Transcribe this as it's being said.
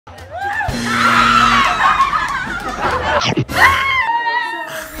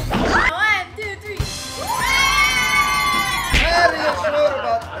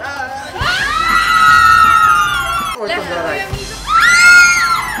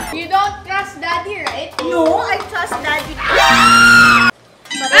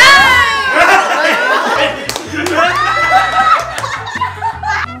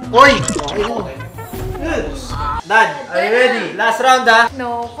Last round, ah.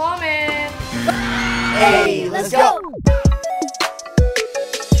 No comment. Hey, let's go.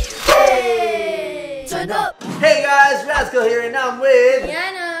 Hey! Turn up. Hey guys, Rascal here, and I'm with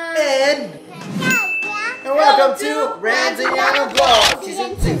Niana. and welcome to Ranz and Niana Vlog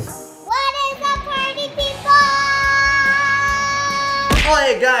Season 2. What is up, party people?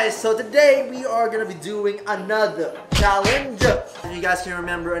 Alright guys, so today we are gonna be doing another challenge. If you guys can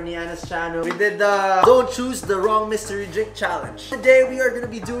remember on Niana's channel, we did the Don't Choose the Wrong Mystery Drink Challenge. Today we are gonna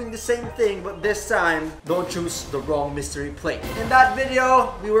be doing the same thing, but this time, don't choose the wrong mystery plate. In that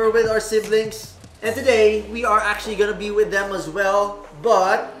video, we were with our siblings, and today we are actually gonna be with them as well,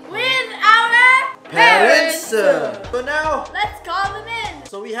 but With our parents. So now, let's call them in.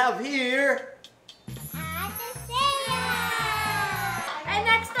 so we have here. And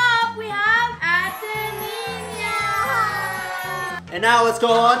next up, we have Pamilya. And now let's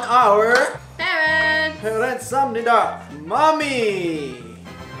go on our Parents. parents. Samnida, Mommy,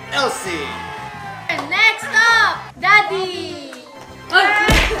 Elsie. And next up, Daddy.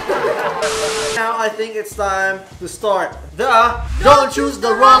 Now I think it's time to start the Don't Choose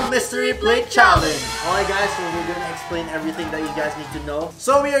the Wrong Mystery Plate Challenge. Alright guys, so we're gonna explain everything that you guys need to know.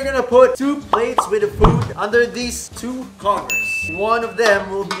 So we are gonna put 2 plates with the food under these 2 corners. One of them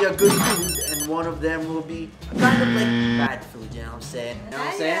will be a good food and one of them will be kind of like bad food, you know what I'm saying? You know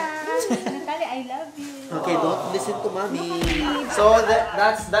what I'm saying? Natalia, I love you. Okay, don't listen to mommy. So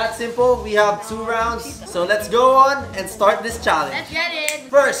that's that simple. We have 2 rounds. So let's go on and start this challenge. Let's get it.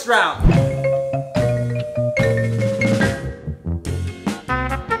 First round.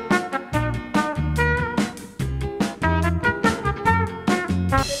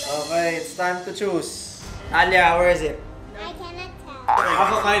 Okay, it's time to choose. Alia, where is it? I cannot tell.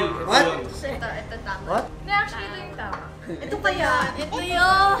 Ako, Kyle. Ito What? yun. Ito tama. What? No, actually, ito yung tama. Ito pa yan. Ito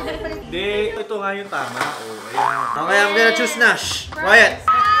yun. Hindi, ito nga yung tama. Oh, ayan. Okay, I'm gonna choose Nash. Quiet.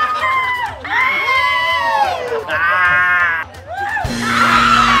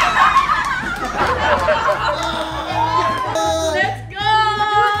 Let's go!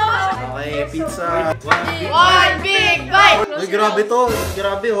 Okay, pizza. One big bite! Uy, grabe to.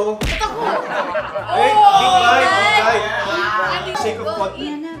 Grabe, oh. Hey, big bite, big bite. Shake of what?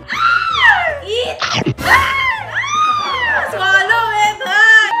 Eat! Swallow it!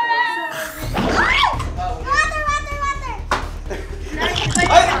 Water!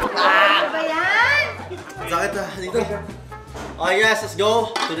 Ano ba yan? Sakit ah, dito. Okay guys, let's go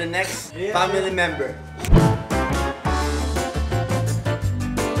to the next family member.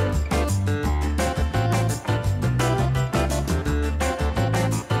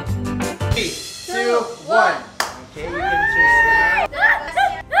 Three, two, one. Okay, you can choose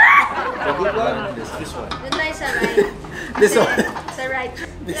The good one, this one. Doon tayo sa right. this one. Sa right.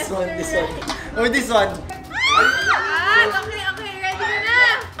 This one, this one. Or this one. Okay, ready ka na!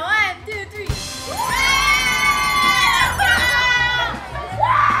 1, 2, 3.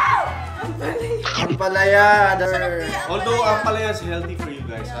 Ampalaya. Although, ang palaya is healthy for you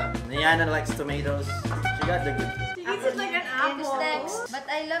guys, ha? Niana likes tomatoes. She got the good food. She eats it like an apple. But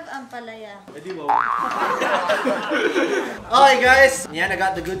I love ampalaya. Pwede mo. Okay guys, Niana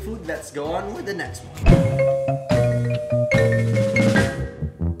got the good food. Let's go on with the next one.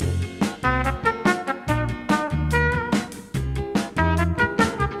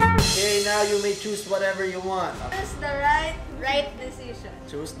 Okay, now you may choose whatever you want. Choose the right decision.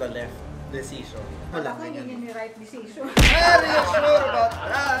 Choose the left decision. Wala na yan. Yung right decision. Are you sure about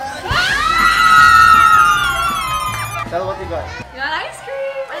that? Tell what you got. You want ice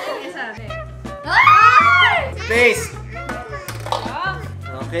cream? Ano yung isa? Space!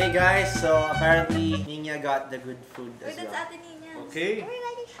 Okay guys, so apparently Nina got the good food as Wait, that's well. Ate Nina. Okay.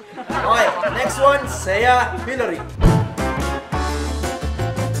 Okay, next one, Saya Hillary.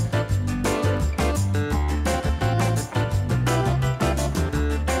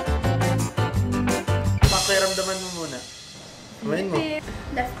 Pakiramdaman mo muna. Kumain mo.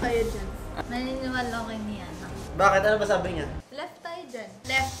 Left tayo dyan. Naniniwala ko kay Niana. Bakit? Ano ba sabi niya? Left tayo dyan.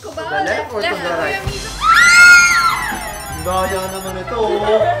 Left ko ba? To the left or to the right? Kuya Miso. Daya naman ito.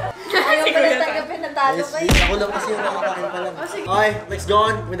 Ayaw ko na tanggapin na talo Yes, kayo. ako lang kasi yung nakakain pa lang. Okay, let's go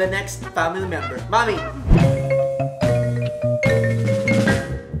on with the next family member. Mommy!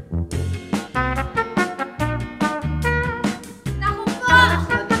 Naku po!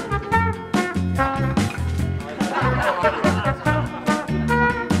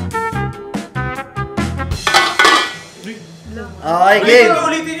 Okay, Ulitin game! mo,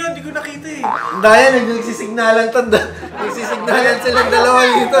 ulitin yun. Hindi ko nakita eh. Ang daya, nagsisignalan tanda. Nagsisignalan silang dalawa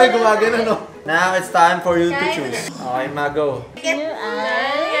dito ay gumagano, no? Now it's time for you to choose. Okay, Mago. Your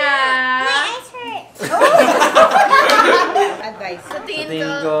eyes. Yeah. My eyes hurt. guys. Sa tingin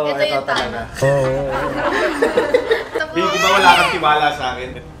Tingin ko, ko, ito yung talaga. tama. Ito po. Di ba wala kang tiwala sa akin?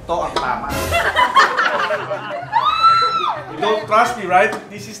 Ito ang tama. You don't trust me, right?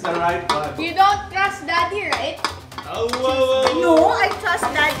 This is the right one. You don't trust daddy, right? Oh, wow, wow. No, I trust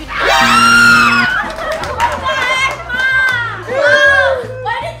daddy.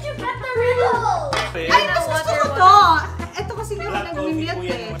 Why did you get the riddle? Ay, mas gusto ko to. Ito kasi yung nag-wimlet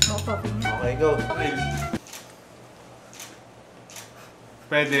eh. Okay, go.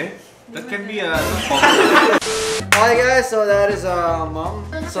 Pwede? That can be a... Okay guys, so that is mom.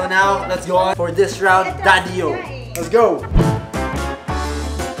 So now, let's go on for this round, Daddy-o. Let's go!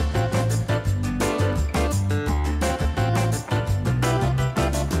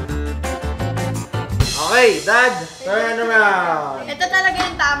 Okay, Dad, turn around. Ito talaga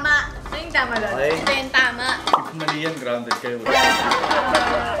yung tama. Ito yung tama, Lord. Okay. Ito yung tama. Mali yan, grounded kayo.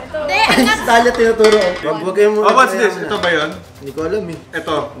 Hindi, anak. Dahil tinuturo. Wag kayo muna. Oh, what's this? Ito ba yun? Hindi ko alam eh.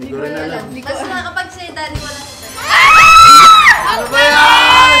 Ito. Hindi ko rin alam. Mas nakapag sa'yo, daddy, walang ito. Ano ba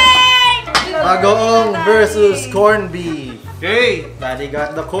yan? Bagoong versus corned beef. Okay. Daddy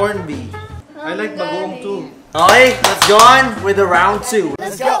got the corned beef. I like bagoong too. Okay, let's go on with the round 2.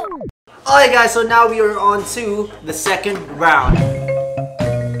 Let's go! Okay guys, so now we are on to the second round.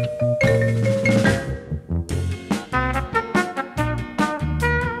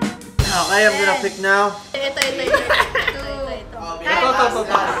 Okay, I'm gonna pick now. Ito. Ito.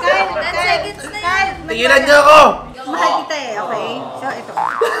 That's seconds na yan. Tigilan niyo ako! Mahal kita eh, okay? So, ito.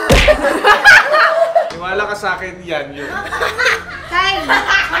 Iwala ka sa akin yan. Yun. Kyle!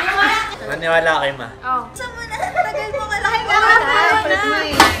 Maniwala kay ma. Saan mo na? Tagal mo ka lang. First mo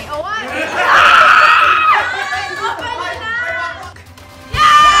eh.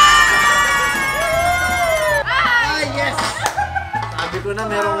 Ah, yes! Sabi ko na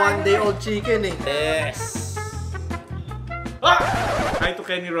merong 1-day-old chicken eh. Yes! Ah! Hi to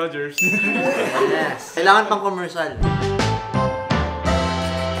Kenny Rogers. Yes. Kailangan pang commercial.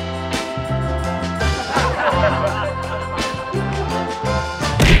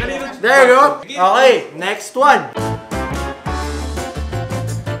 There you go. Okay, next one.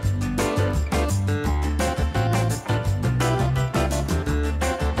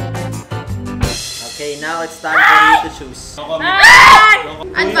 Okay, now it's time for you to choose.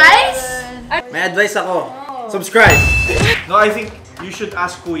 Advice? May advice ako. Subscribe. No, I think you should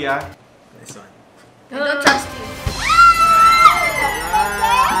ask Kuya. This one. I don't trust you.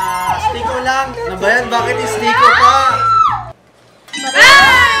 Stiko lang. Ano ba yan? Bakit yung stiko pa? Wala.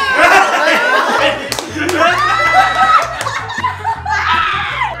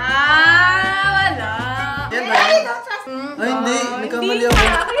 Yan ba yan? Ay, hindi. Nagkamali ako.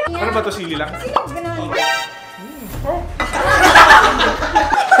 Ano ba to, sili lang?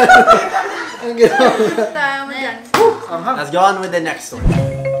 Ang ginawa. Tayo mo dyan. Let's go on with the next one.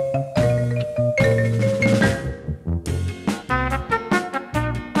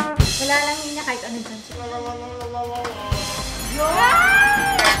 Wala lang yun niya kahit ano dyan.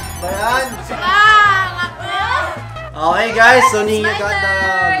 Bayan. Ako. Okay guys, so Nina got the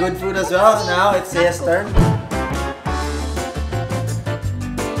good food as well. Now it's his turn.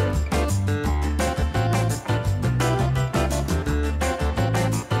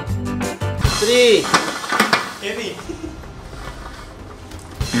 Three. Eddie.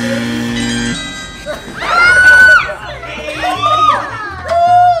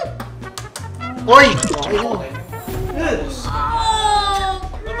 Oy! Okay mo.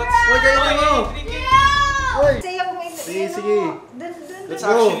 Oy, kainin mo. Oy. Sa'yo kung may... Sige, sige. That's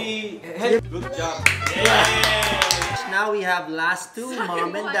Go. actually... Good job. Now we have last two, mom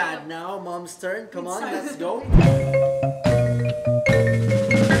and dad. Now mom's turn. Come on, let's go.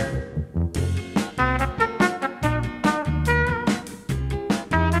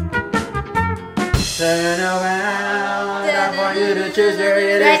 Turn around, time for you to choose where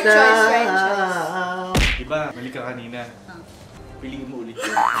it Right is choice, right now. Diba, mali ka kanina. Piliin mo ulit.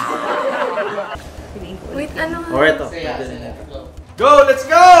 Wait, ano? Or ito. Go! Let's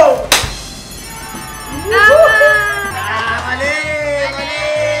go! Tama! Mali!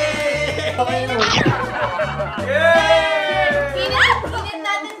 Mali! Pinit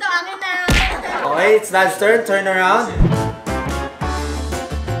natin to. Akin na. Okay, it's dad's turn. Turn around.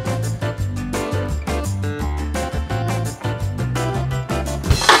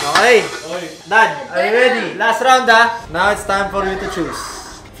 Okay. Dad, are you ready? Last round ah. Now it's time for you to choose.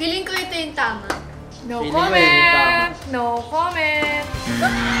 Feeling ko ito yung tama. No Feeling ko yun yung tama. No comment.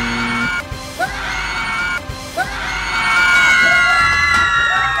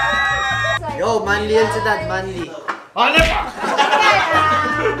 Yo, manly yan si dad, manly. Ano pa?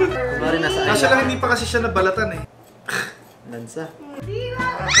 Kumari na sa Kasi lang hindi pa kasi siya nabalatan eh. Lansa.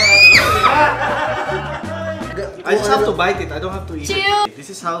 I just have to bite it. I don't have to eat Chill. it. This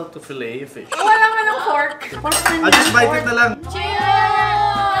is how to fillet a fish. Wala nga ng fork. I'll just bite it na lang.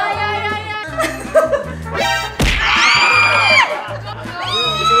 Chill!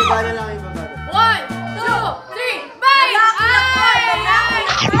 Isa ba na lang yung baba? 1, 2, 3, bye!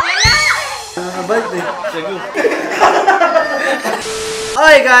 Nakabite eh. Sige.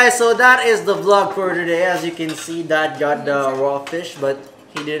 Alright guys, so that is the vlog for today. As you can see, Dad got the raw fish, but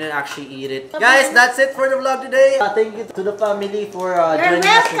he didn't actually eat it. Guys, that's it for the vlog today. Thank you to the family for You're joining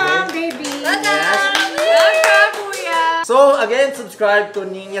us welcome, today. baby. Welcome, kuya! So again, subscribe to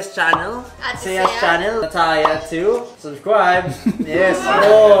Nina's channel, At Saya's Saya. channel, Taya too. Subscribe. Yes,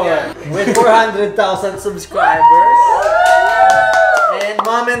 more. With 400,000 subscribers. And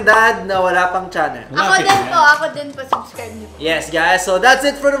Mom and Dad na wala pang channel. Ako din po, subscribe niyo. Yes guys, so that's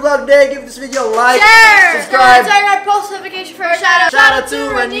it for the vlog today. Give this video a like, Share! subscribe. Turn on post notification for shout out. Shout out to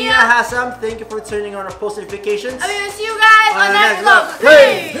Rania Hassam. Thank you for turning on our post notifications. I will see you guys on On the next next vlog. vlog.